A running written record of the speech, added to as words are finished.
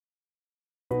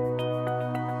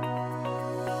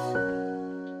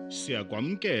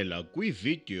Siyakwamukela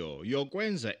kwivideo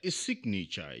yokwenza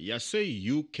isignature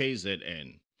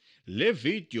yase-UKZN. Le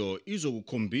video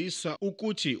izokukhombisa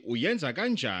ukuthi uyenza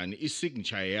kanjani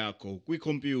isignature yakho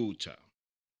kwikhompyutha.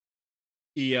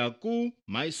 Iya ku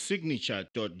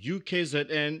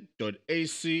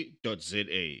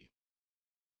mysignature.ukzn.ac.za.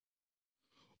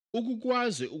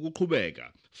 Ukukwazi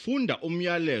ukuqhubeka, funda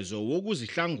umyalezo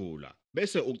wokuzihlangula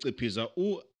bese uciphiza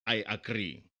I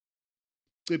agree.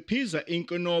 Ciphiza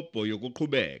inkonobho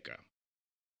yokuqhubeka.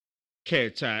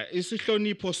 Khetha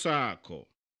isihlonipho sakho.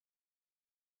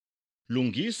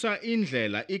 Lungisa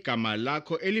indlela igama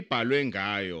lakho elibhalwe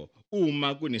ngayo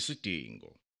uma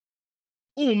kunesidingo.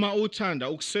 Uma uthanda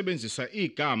ukusebenzisa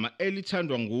igama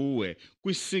elithandwa nguwe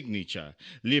kwisignature,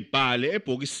 libhale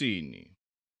ebhokisini.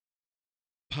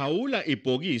 Phawula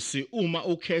ibhokisi uma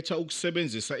ukhetha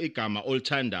ukusebenzisa igama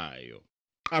olithandayo.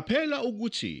 Qaphela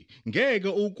ukuthi ngeke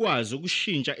ukwazi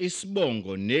ukushintsha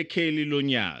isibongo nekheli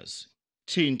lonyazi.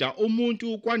 Thinta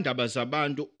umuntu kwandaba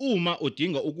zabantu uma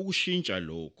udinga ukukushintsha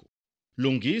lokhu.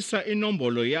 Lungisa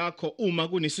inombolo yakho uma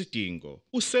kunesidingo.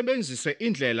 Usebenzise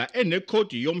indlela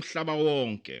enekhodi yomhlaba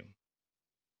wonke.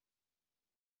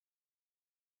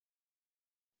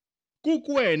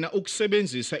 Kukuwena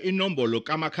ukusebenzisa inombolo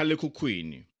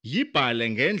kamakhalekhukhwini. Yibhale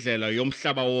ngendlela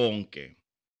yomhlaba wonke.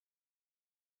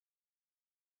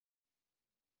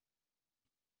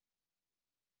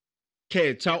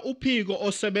 Khetha uphiko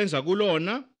osebenza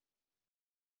kulona.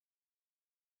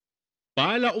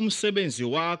 Bhala umsebenzi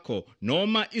wakho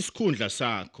noma isikhundla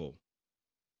sakho.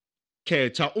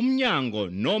 Khetha umnyango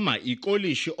noma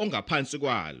ikolishi ongaphansi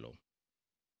kwalo.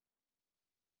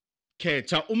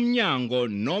 Khetha umnyango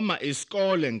noma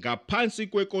isikole ngaphansi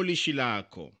kwekolishi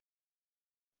lakho.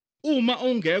 Uma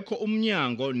ungekho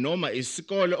umnyango noma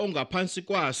isikole ongaphansi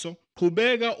kwaso,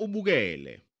 qhubeka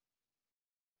ubukele.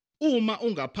 Uma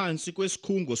ungaphansi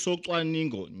kwesikhungo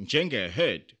socwaningo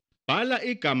njenge-head, bhala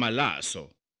igama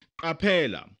laso.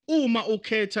 Qaphela, uma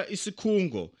ukhetha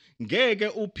isikhungo, ngeke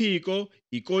uphiko,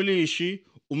 ikolishi,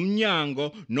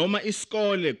 umnyango noma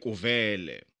isikole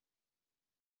kuvele.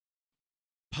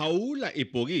 Phawula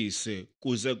ibhokisi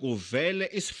kuze kuvele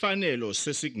isifanelo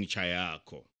sesignature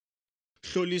yakho.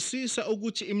 Hlolisisa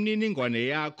ukuthi imininingwane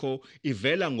yakho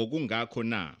ivela ngokungakho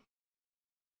na.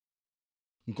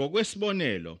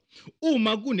 Ngokwesibonelo,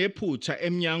 uma kunephutha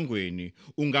emnyangweni,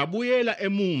 ungabuyela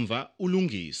emumva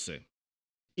ulungise.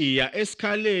 Iya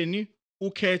esikhaleni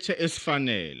ukhethe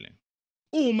esifanele.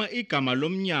 Uma igama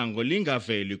lomnyango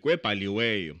lingaveli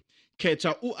kwebhaliweyo,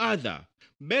 khetha u-other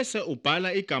bese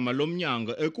ubhala igama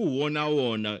lomnyango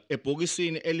ekuwona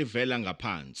ebhokisini elivela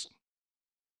ngaphansi.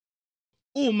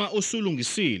 Uma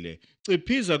usulungisile,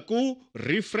 ciphiza ku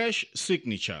refresh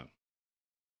signature.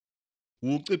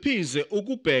 Uciphize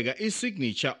ukubheka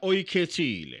isignature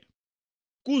oyikhethile.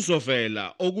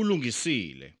 Kuzovela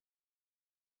okulungisile.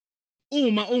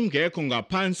 Uma ungekho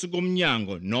ngaphansi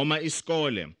komnyango noma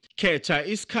isikole, khetha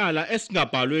isikhala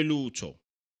esingabhalwe lutho.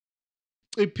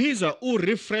 Ciphiza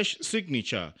u-refresh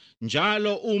signature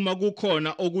njalo uma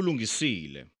kukhona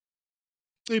okulungisile.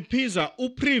 Ciphiza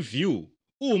u-preview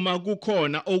uma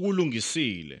kukhona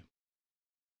okulungisile.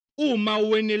 Uma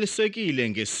wenelisekile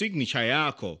ngesignature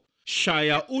yakho,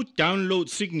 shaya u-download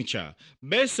signature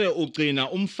bese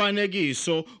ugcina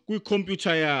umfanekiso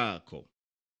kwikhompyutha yakho.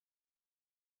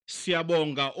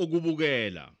 Siyabonga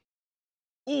ukubukela.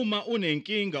 Uma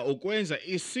unenkinga ukwenza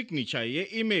isignature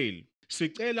ye-email,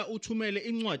 sicela uthumele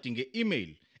incwadi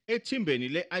nge-email ethimbeni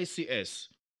le-ICS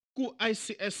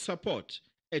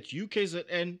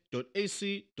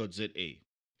ku-icssupport@ukzn.ac.za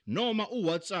noma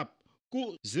uWhatsApp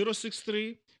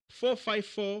ku-063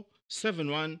 454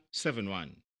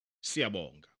 7171.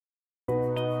 Siyabonga.